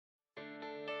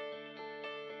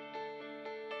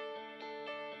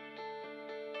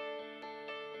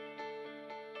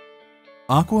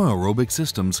Aqua-Aerobic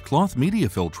Systems cloth media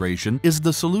filtration is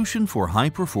the solution for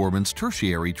high-performance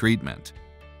tertiary treatment.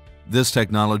 This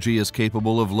technology is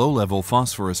capable of low-level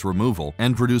phosphorus removal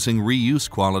and producing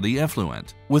reuse-quality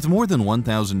effluent. With more than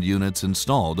 1,000 units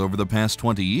installed over the past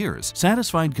 20 years,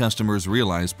 satisfied customers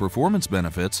realize performance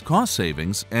benefits, cost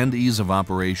savings, and ease of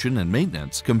operation and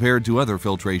maintenance compared to other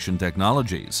filtration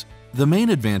technologies. The main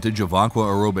advantage of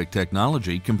Aqua-Aerobic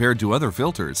technology compared to other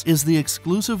filters is the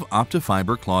exclusive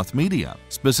OptiFiber cloth media.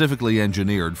 Specifically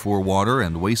engineered for water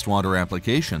and wastewater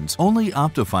applications, only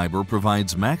OptiFiber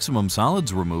provides maximum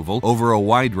solids removal over a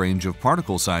wide range of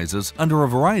particle sizes under a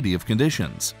variety of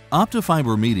conditions.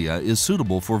 OptiFiber media is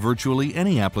suitable for virtually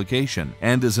any application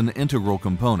and is an integral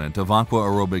component of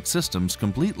Aqua-Aerobic Systems'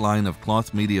 complete line of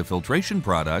cloth media filtration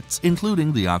products,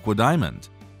 including the AquaDiamond.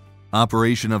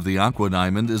 Operation of the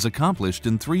AquaDiamond is accomplished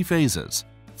in 3 phases: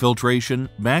 filtration,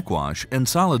 backwash, and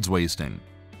solids wasting.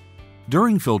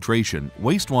 During filtration,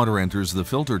 wastewater enters the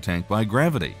filter tank by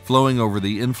gravity, flowing over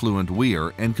the influent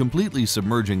weir and completely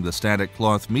submerging the static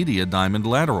cloth media diamond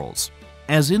laterals.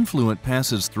 As influent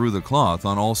passes through the cloth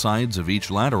on all sides of each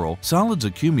lateral, solids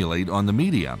accumulate on the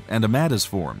media and a mat is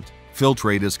formed.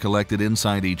 Filtrate is collected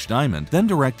inside each diamond, then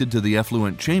directed to the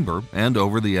effluent chamber and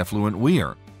over the effluent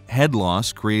weir. Head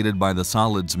loss created by the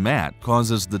solids mat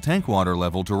causes the tank water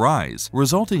level to rise,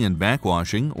 resulting in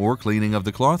backwashing or cleaning of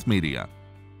the cloth media.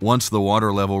 Once the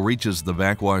water level reaches the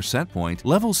backwash set point,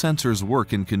 level sensors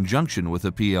work in conjunction with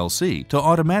a PLC to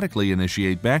automatically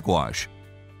initiate backwash.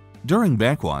 During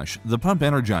backwash, the pump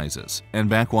energizes and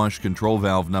backwash control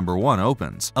valve number 1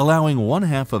 opens, allowing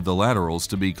 1/2 of the laterals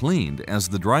to be cleaned as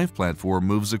the drive platform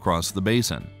moves across the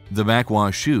basin. The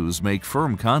backwash shoes make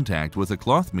firm contact with the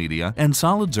cloth media and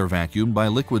solids are vacuumed by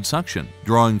liquid suction,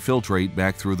 drawing filtrate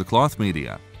back through the cloth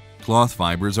media. Cloth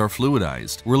fibers are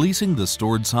fluidized, releasing the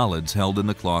stored solids held in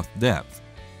the cloth depth.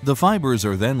 The fibers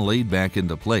are then laid back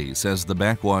into place as the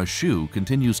backwash shoe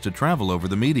continues to travel over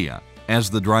the media. As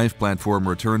the drive platform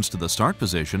returns to the start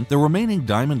position, the remaining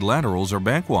diamond laterals are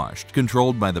backwashed,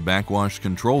 controlled by the backwash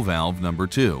control valve number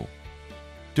 2.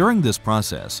 During this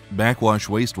process, backwash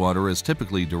wastewater is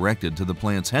typically directed to the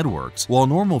plant's headworks, while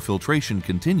normal filtration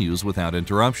continues without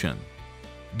interruption.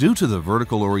 Due to the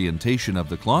vertical orientation of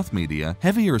the cloth media,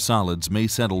 heavier solids may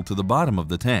settle to the bottom of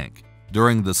the tank.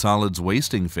 During the solids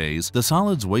wasting phase, the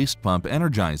solids waste pump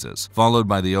energizes, followed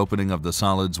by the opening of the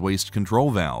solids waste control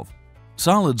valve.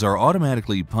 Solids are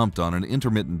automatically pumped on an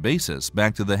intermittent basis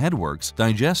back to the headworks,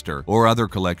 digester, or other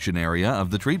collection area of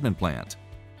the treatment plant.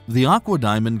 The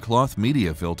AquaDiamond cloth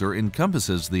media filter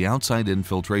encompasses the outside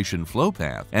infiltration flow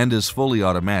path and is fully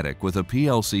automatic with a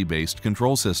PLC-based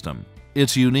control system.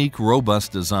 Its unique,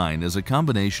 robust design is a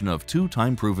combination of 2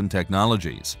 time-proven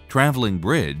technologies, traveling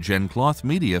bridge and cloth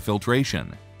media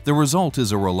filtration. The result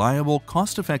is a reliable,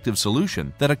 cost-effective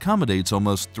solution that accommodates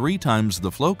almost 3 times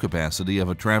the flow capacity of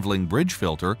a traveling bridge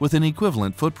filter with an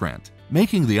equivalent footprint,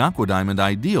 making the AquaDiamond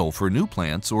ideal for new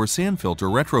plants or sand filter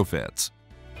retrofits.